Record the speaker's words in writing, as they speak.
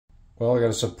Well, I got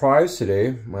a surprise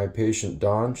today. My patient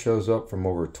Dawn shows up from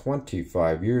over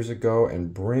 25 years ago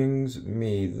and brings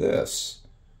me this.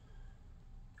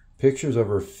 Pictures of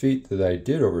her feet that I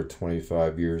did over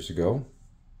 25 years ago.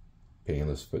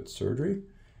 Painless foot surgery.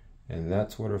 And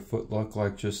that's what her foot looked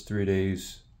like just 3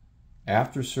 days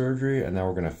after surgery. And now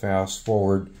we're going to fast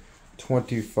forward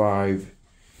 25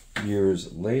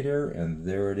 years later, and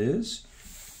there it is.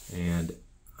 And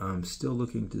I'm still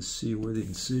looking to see where the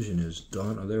incision is.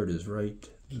 Dawn, oh, there it is, right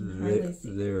there.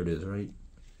 There it is, right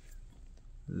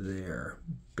there.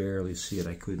 Barely see it.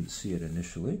 I couldn't see it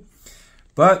initially.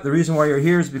 But the reason why you're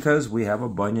here is because we have a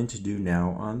bunion to do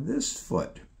now on this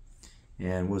foot.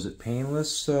 And was it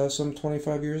painless some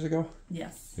 25 years ago?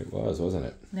 Yes. It was, wasn't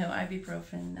it? No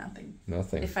ibuprofen, nothing.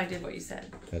 Nothing. If I did what you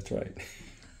said. That's right.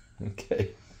 Okay.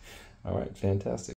 All right, fantastic.